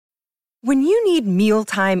When you need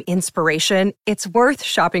mealtime inspiration, it's worth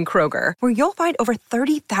shopping Kroger, where you'll find over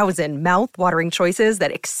 30,000 mouth-watering choices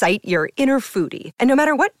that excite your inner foodie. And no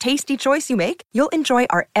matter what tasty choice you make, you'll enjoy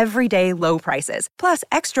our everyday low prices, plus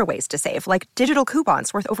extra ways to save, like digital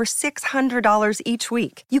coupons worth over $600 each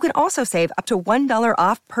week. You can also save up to $1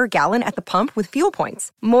 off per gallon at the pump with fuel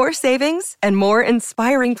points. More savings and more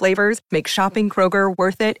inspiring flavors make shopping Kroger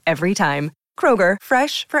worth it every time. Kroger,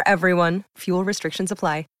 fresh for everyone. Fuel restrictions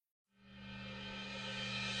apply.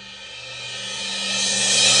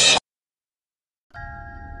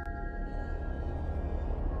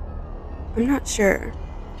 I'm not sure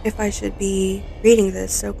if I should be reading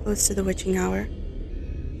this so close to the witching hour,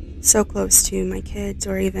 so close to my kids,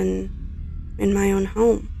 or even in my own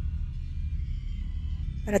home.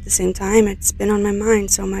 But at the same time, it's been on my mind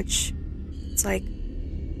so much, it's like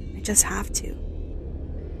I just have to.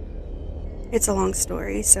 It's a long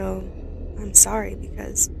story, so I'm sorry,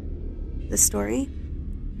 because the story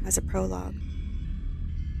has a prologue.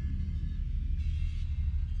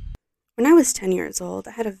 When I was 10 years old,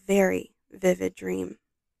 I had a very vivid dream.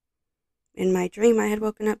 In my dream, I had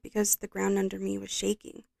woken up because the ground under me was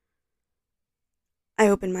shaking. I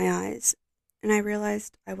opened my eyes, and I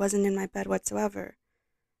realized I wasn't in my bed whatsoever.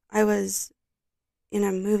 I was in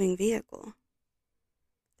a moving vehicle.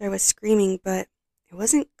 There was screaming, but it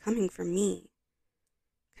wasn't coming from me.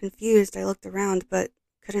 Confused, I looked around, but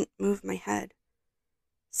couldn't move my head.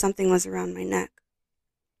 Something was around my neck.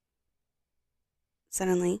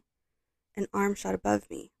 Suddenly, an arm shot above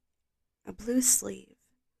me. A blue sleeve.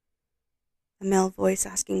 A male voice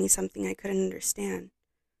asking me something I couldn't understand.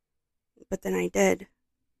 But then I did.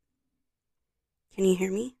 Can you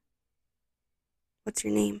hear me? What's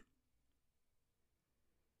your name?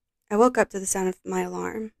 I woke up to the sound of my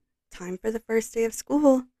alarm. Time for the first day of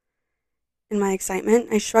school. In my excitement,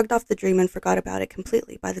 I shrugged off the dream and forgot about it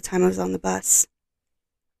completely by the time I was on the bus.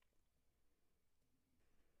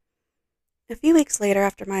 A few weeks later,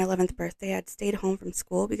 after my 11th birthday, I had stayed home from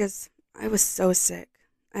school because I was so sick.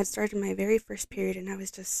 I had started my very first period and I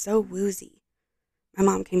was just so woozy. My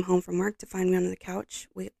mom came home from work to find me on the couch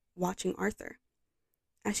watching Arthur.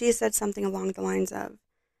 As she said something along the lines of,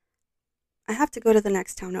 "I have to go to the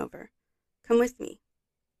next town over. Come with me."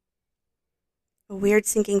 A weird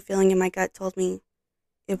sinking feeling in my gut told me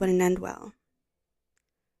it wouldn't end well.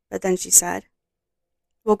 But then she said,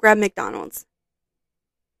 "We'll grab McDonald's."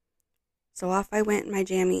 So off I went in my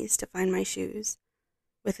jammies to find my shoes.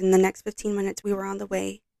 Within the next 15 minutes, we were on the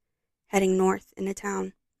way, heading north into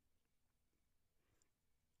town.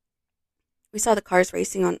 We saw the cars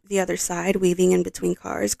racing on the other side, weaving in between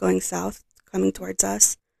cars, going south, coming towards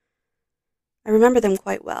us. I remember them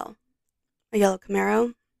quite well. A yellow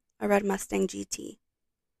Camaro, a red Mustang GT.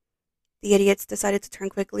 The idiots decided to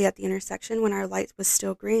turn quickly at the intersection when our light was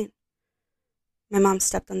still green. My mom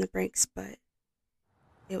stepped on the brakes, but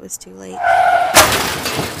it was too late.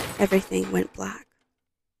 Everything went black.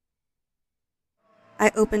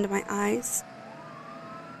 I opened my eyes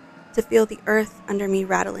to feel the earth under me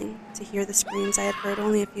rattling, to hear the screams I had heard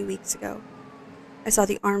only a few weeks ago. I saw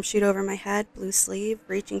the arm shoot over my head, blue sleeve,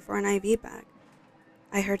 reaching for an IV bag.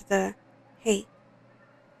 I heard the, "Hey,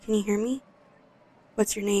 can you hear me?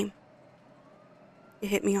 What's your name?" It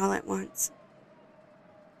hit me all at once.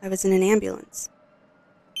 I was in an ambulance.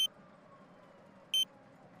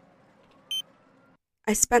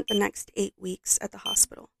 I spent the next 8 weeks at the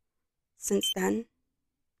hospital. Since then,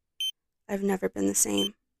 I've never been the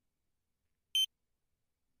same.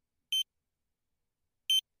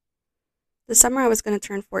 The summer I was going to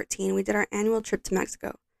turn 14, we did our annual trip to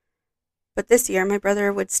Mexico. But this year, my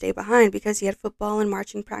brother would stay behind because he had football and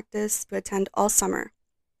marching practice to attend all summer.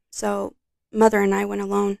 So, Mother and I went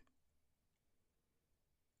alone.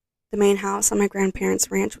 The main house on my grandparents'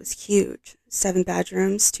 ranch was huge. 7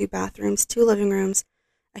 bedrooms, 2 bathrooms, 2 living rooms,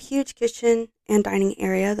 a huge kitchen and dining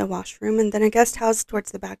area, the washroom, and then a guest house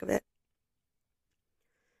towards the back of it.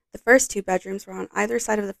 The first 2 bedrooms were on either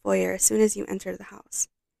side of the foyer as soon as you entered the house.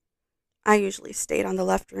 I usually stayed on the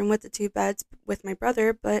left room with the 2 beds with my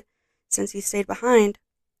brother, but since he stayed behind,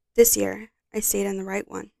 this year I stayed in the right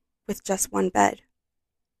one, with just 1 bed.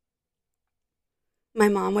 My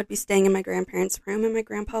mom would be staying in my grandparents' room and my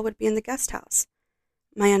grandpa would be in the guest house.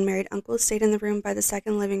 My unmarried uncle stayed in the room by the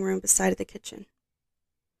second living room beside the kitchen.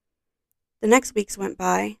 The next weeks went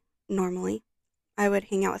by, normally. I would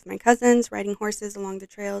hang out with my cousins, riding horses along the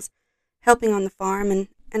trails, helping on the farm,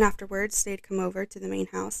 and afterwards they'd come over to the main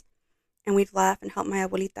house, and we'd laugh and help my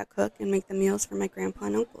abuelita cook and make the meals for my grandpa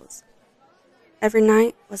and uncles. Every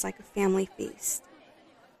night was like a family feast.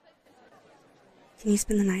 "Can you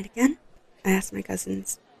spend the night again?" I asked my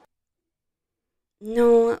cousins.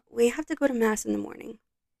 No, we have to go to Mass in the morning.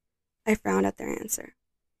 I frowned at their answer.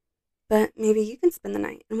 But maybe you can spend the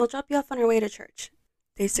night, and we'll drop you off on our way to church,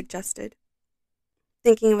 they suggested.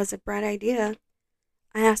 Thinking it was a bright idea,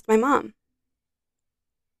 I asked my mom.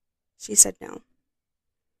 She said no.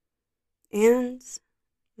 And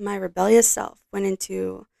my rebellious self went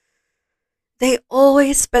into, they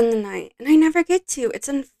always spend the night, and I never get to. It's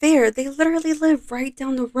unfair. They literally live right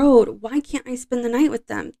down the road. Why can't I spend the night with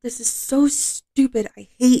them? This is so stupid. I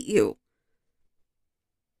hate you.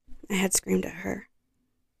 I had screamed at her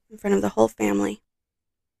in front of the whole family,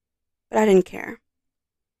 but I didn't care.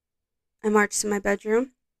 I marched to my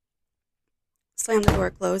bedroom, slammed the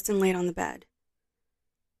door closed, and laid on the bed.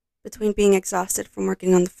 Between being exhausted from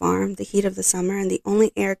working on the farm, the heat of the summer, and the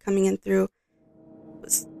only air coming in through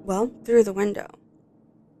the window,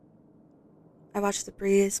 I watched the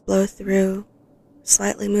breeze blow through,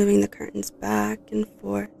 slightly moving the curtains back and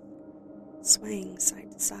forth, swaying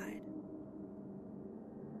side to side.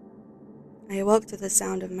 I awoke to the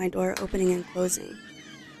sound of my door opening and closing,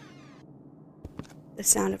 the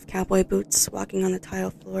sound of cowboy boots walking on the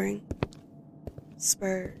tile flooring,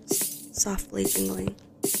 spurs softly jingling.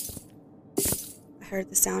 I heard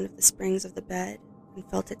the sound of the springs of the bed and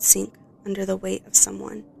felt it sink under the weight of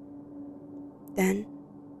someone. Then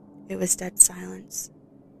it was dead silence.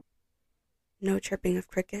 No chirping of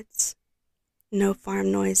crickets, no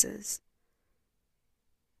farm noises.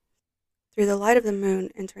 Through the light of the moon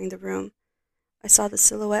entering the room, I saw the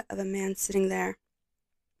silhouette of a man sitting there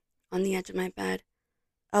on the edge of my bed,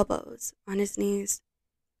 elbows on his knees.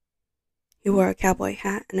 He wore a cowboy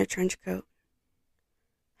hat and a trench coat.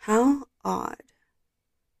 How odd.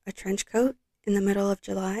 A trench coat in the middle of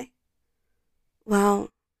July? Well,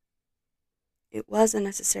 it wasn't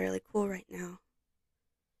necessarily cool right now.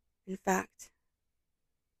 In fact,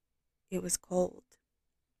 it was cold.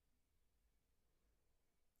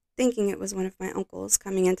 Thinking it was one of my uncles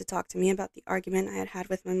coming in to talk to me about the argument I had had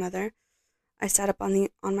with my mother, I sat up on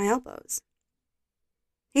my elbows.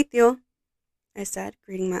 "Hey, tío," I said,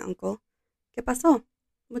 greeting my uncle. "¿Qué pasó?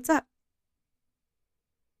 What's up?"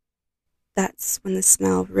 That's when the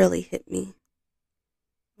smell really hit me.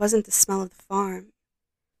 It wasn't the smell of the farm.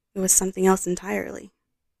 It was something else entirely.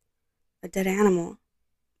 A dead animal,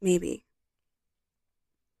 maybe.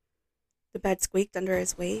 The bed squeaked under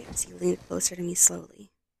his weight as he leaned closer to me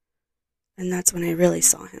slowly. And that's when I really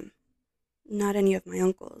saw him. Not any of my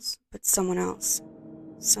uncles, but someone else.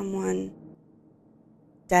 Someone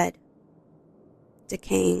dead.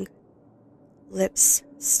 Decaying. Lips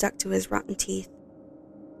stuck to his rotten teeth.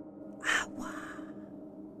 "Agua,"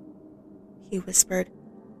 he whispered,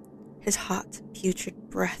 his hot, putrid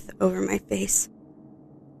breath over my face.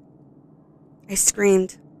 I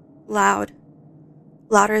screamed, loud,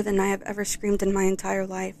 louder than I have ever screamed in my entire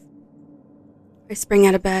life. I sprang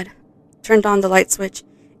out of bed, turned on the light switch,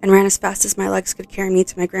 and ran as fast as my legs could carry me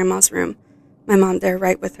to my grandma's room, my mom there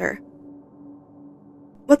right with her.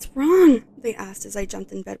 "What's wrong?" they asked as I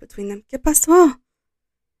jumped in bed between them. "¿Qué pasó?"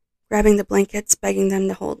 Grabbing the blankets, begging them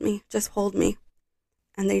to hold me, just hold me.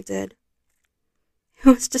 And they did. "It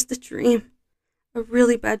was just a dream, a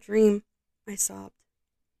really bad dream," I sobbed.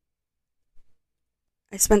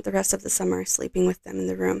 I spent the rest of the summer sleeping with them in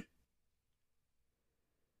the room.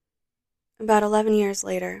 About 11 years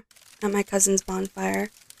later, at my cousin's bonfire,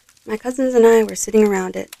 my cousins and I were sitting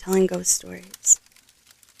around it telling ghost stories.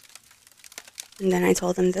 And then I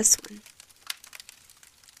told them this one.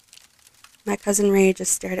 My cousin Ray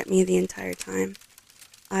just stared at me the entire time,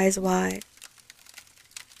 eyes wide.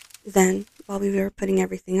 Then, while we were putting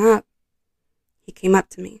everything up, he came up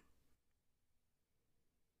to me.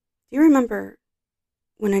 "Do you remember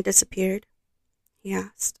when I disappeared?" he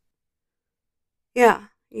asked. "Yeah,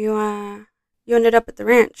 you ended up at the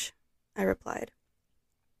ranch," I replied.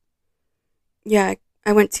 "Yeah,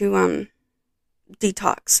 I went to,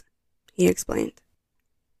 detox," he explained.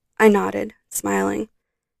 I nodded, smiling,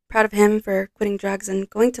 proud of him for quitting drugs and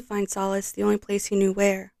going to find solace the only place he knew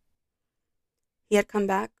where. He had come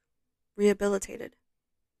back, rehabilitated.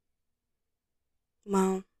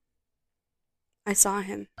 Well, I saw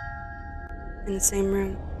him in the same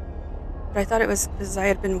room, but I thought it was because I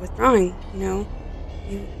had been withdrawing, you know.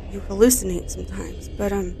 You hallucinate sometimes,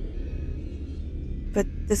 but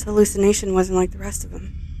this hallucination wasn't like the rest of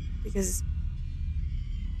them, because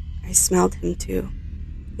I smelled him too,"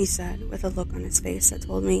 he said with a look on his face that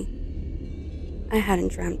told me I hadn't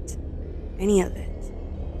dreamt any of it.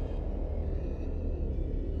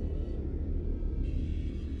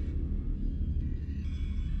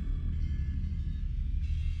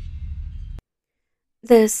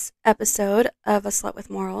 This episode of A Slut with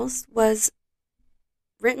Morals was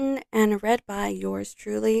Written and read by yours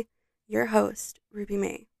truly, your host, Ruby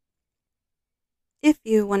May. If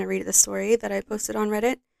you want to read the story that I posted on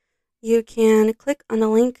Reddit, you can click on the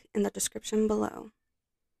link in the description below.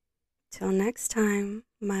 Till next time,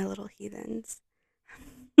 my little heathens.